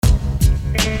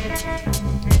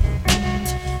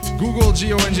Google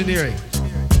geoengineering.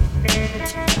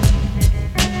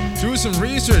 Do some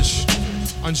research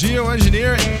on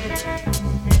geoengineering.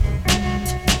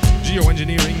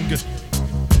 Geoengineering.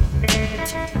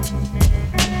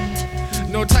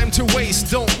 No time to waste,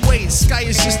 don't wait. Sky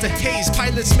is just a haze.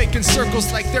 Pilots making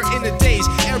circles like they're in a daze.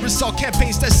 Aerosol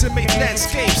campaigns decimate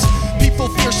landscapes. People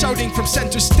fear shouting from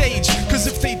center stage, cause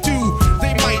if they do,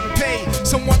 they might pay.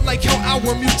 Somewhat like how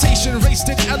our mutation race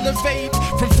did elevate.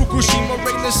 From Fukushima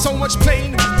rain, there's so much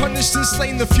pain. Punished and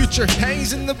slain, the future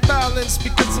hangs in the balance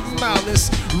because of malice.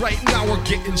 Right now we're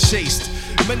getting chased.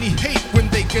 Many hate when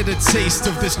they get a taste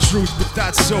of this truth, but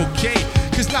that's okay,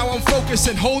 cause now I'm focused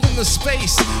and holding the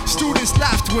space. Students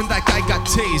laughed when that guy got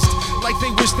tased, like they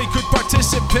wish they could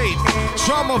participate.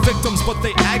 Trauma victims, but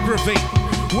they aggravate.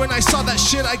 When I saw that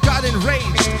shit, I got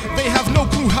enraged. They have no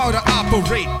clue how to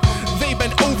operate. They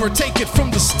bend over, take it from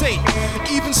the state.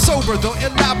 Even sober, they'll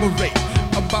elaborate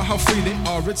about how free they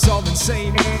are, it's all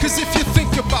insane. Cause if you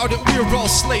think about it, we're all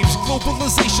slaves.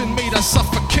 Globalization made us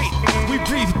suffocate. We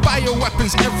breathe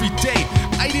bioweapons every day.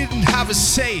 I didn't have a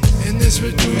say in this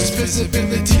reduced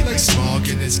visibility like smog,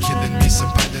 and it's killing me.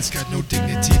 Some pilots got no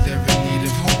dignity, they're in need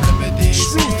of home remedies.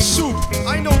 Truth soup,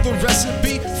 I know the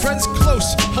recipe. Friends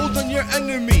close, hold on your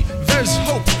enemy. There's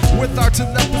hope with our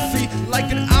telepathy.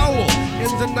 Like an owl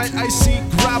in the night I see,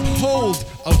 grab hold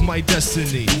of my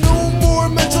destiny. No more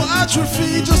mental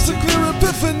atrophy, just a clear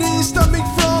epiphany stemming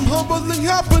from humbling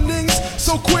happenings.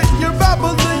 So quit your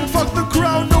babbling, fuck the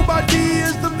crown, nobody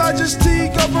is the majesty.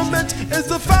 Government is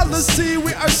the fallacy.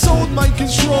 We are sold mind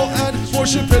control and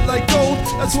worship it like gold.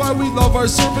 That's why we love our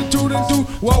servitude and do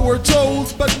what we're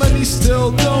told, but many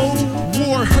still don't.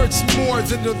 War hurts more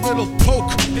than a little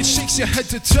poke. It shakes your head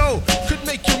to toe, could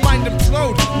make your mind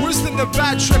implode. Worse than a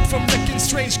bad trip from licking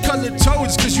strange colored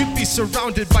toads, cause you'd be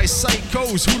surrounded by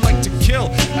psychos who like to kill.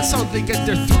 That's how they get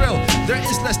their thrill. There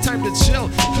is less time to chill,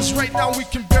 cause right now we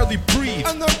can barely breathe.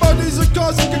 And their bodies are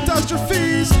causing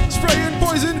catastrophes, spraying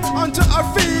poison onto our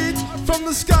feet. From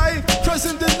the sky,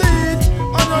 pressing delete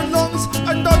on our lungs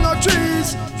and on our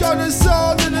trees. Got us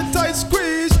all in a tight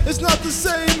squeeze. It's not the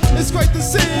same, it's quite the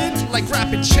scene. Like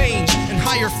rapid change and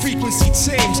higher frequency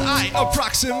tames, I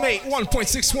approximate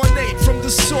 1.618 from the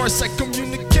source I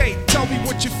communicate. Tell me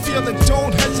what you feel and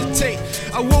don't hesitate.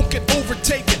 I won't get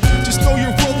overtaken, just know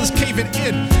your world is caving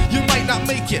in. You might not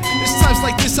make it. It's times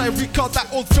like this I recall that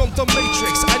old film The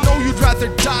Matrix. I know you'd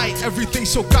rather die, everything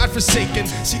so godforsaken.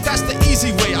 See, that's the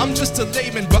easy way, I'm just a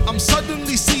layman, but I'm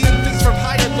suddenly seeing things from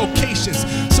higher locations.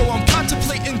 So I'm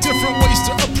contemplating different ways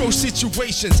to approach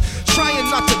situations, trying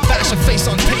not to bash a face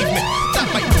on pavement, that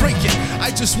might break it.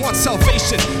 I just want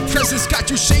salvation. Presence got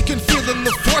you shaking, feeling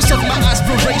the force of my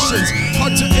aspirations.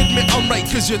 Hard to admit I'm right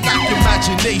cause you lack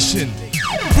imagination.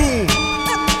 Boom,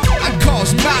 I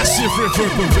cause massive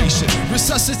reverberation,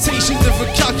 resuscitation of a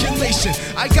calculation.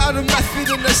 I got a method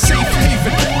and a safe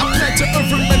haven. I plan to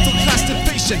earn mental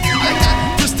constipation. I got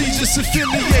prestigious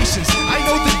affiliations. I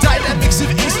know the dynamics of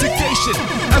instigation.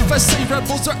 FSA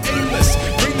rebels are aimless.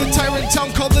 Bring the tyrant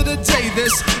town, call it a day.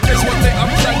 This is what they are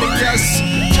planning, yes.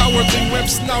 Cowardly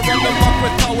wimps now run amok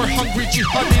with power-hungry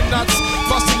jihadi nuts,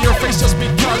 busting your face just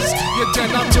because you dare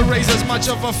not to raise as much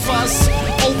of a fuss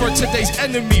over today's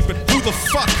enemy. But who the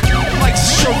fuck likes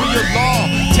Sharia law?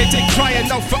 Tay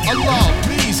crying out for Allah,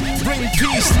 please bring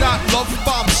peace, not love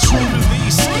bombs. True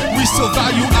release, we still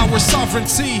value our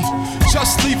sovereignty.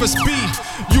 Just leave us be.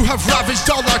 You have ravaged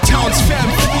all our towns, fam,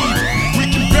 flee. We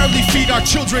can barely feed our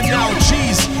children now,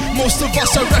 jeez. Most of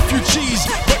us are refugees,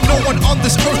 but no one on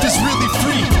this earth is really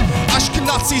free.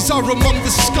 Ashkenazis are among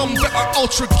the scum that are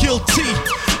ultra guilty,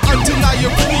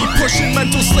 undeniably pushing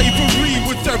mental slavery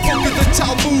with their book of the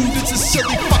Talmud. It's a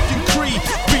silly fucking creed,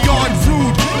 beyond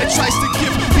rude. It tries to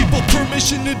give people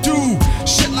permission to do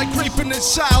shit like raping a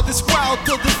child. It's wild,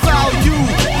 they'll defile you.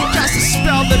 You cast a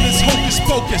spell and it's hocus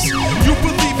pocus. You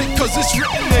believe it cause it's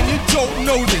written and you don't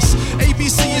notice.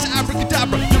 ABC is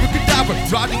abracadabra, you're a cadaver,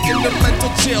 rotting in a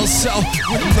mental jail cell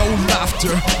with no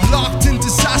laughter. Locked in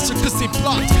disaster cause they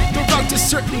blocked the route to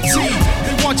certainty.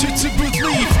 They want you to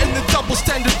believe in the double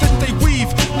standard that they weave.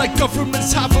 Like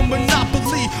governments have a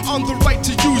monopoly on the right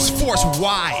to use force.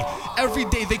 Why? Every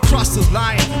day they cross the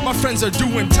line. My friends are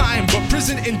doing time, but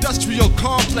prison industrial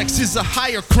complex is a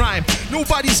higher crime.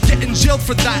 Nobody's getting jailed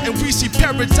for that, and we see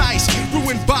paradise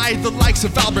ruined by the likes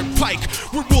of Albert Pike.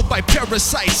 We're ruled by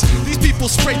parasites. These people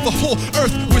spray the whole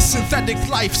earth with synthetic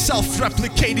life,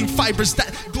 self-replicating fibers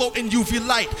that glow in UV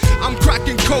light. I'm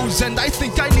cracking codes and I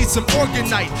think I need some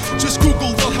orgonite. Just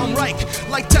Google Wilhelm Reich.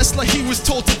 Like Tesla, he was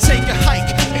told to take a hike.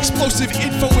 Explosive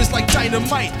info is like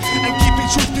dynamite, and keeping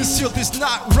truth concealed is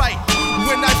not right.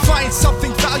 When I find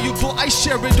something valuable, valuable, I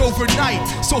share it overnight.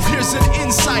 So here's an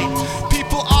insight.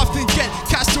 People often get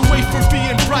cast away for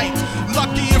being bright.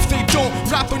 Lucky if they don't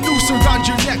wrap a noose around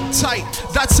your neck tight.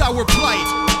 That's our plight.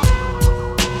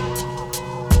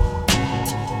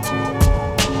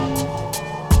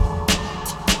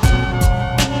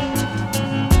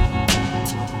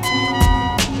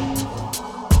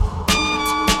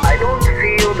 I don't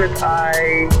feel that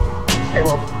I am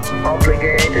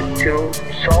obligated to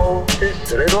solve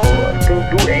this riddle or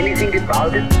to do anything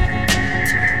about it.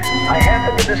 I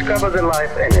happen to discover the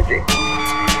life energy.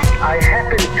 I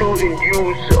happen to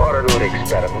induce or an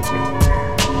experiment.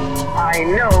 I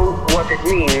know what it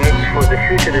means for the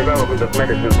future development of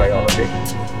medicine, biology,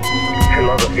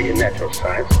 philosophy, and natural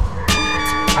science.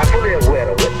 I'm fully aware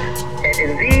of it. And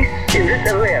in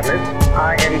this awareness,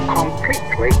 I am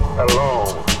completely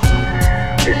alone.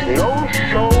 There's no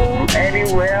soul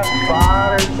anywhere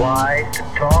far and wide to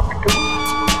talk to.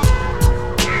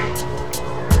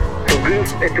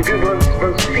 To give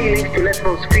one's feelings, to let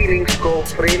one's feelings go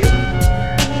freely.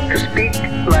 To speak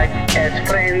like as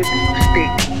friends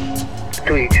speak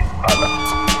to each other.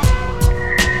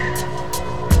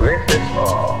 This is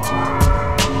all.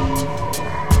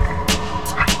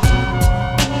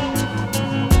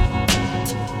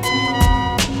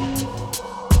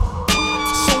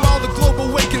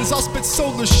 I'll spit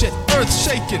solar shit, earth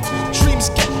shaking, dreams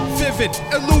get vivid,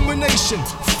 illumination.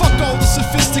 Fuck all the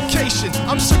sophistication.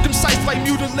 I'm circumcised by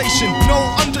mutilation, no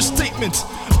understatement.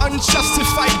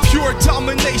 Unjustified pure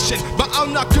domination. But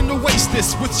I'm not gonna waste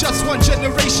this with just one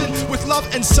generation. With love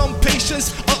and some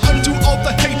patience, I'll undo all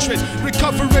the hatred,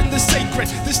 recovering the sacred.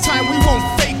 This time we won't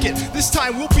fake it, this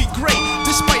time we'll be great.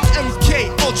 Despite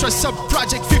MK Ultra Sub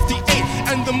Project 58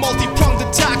 and the multi-pronged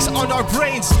attacks on our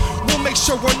brains, we'll make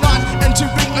sure we're not entering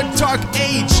a dark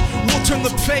age. We'll turn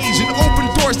the page and open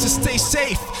doors to stay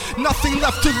safe. Nothing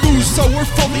left to lose, so we're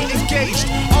fully engaged.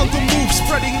 On the move,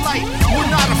 spreading light,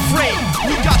 we're not afraid.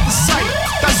 We got the sight,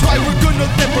 that's why we're gonna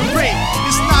liberate.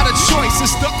 It's not a choice,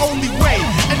 it's the only way.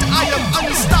 And I am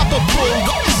unstoppable.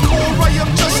 What is more, I am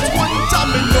just one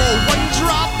domino, one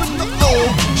drop in the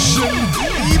ocean.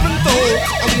 Even though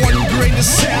I'm one grain of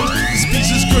sand, this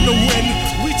beast is gonna win.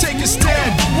 We take a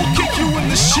stand, we'll kick you in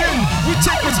the shin. We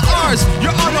take what's ours,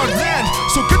 you're on our land.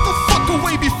 So get the fuck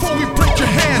away before we break your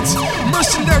hands.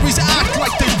 Mercenaries act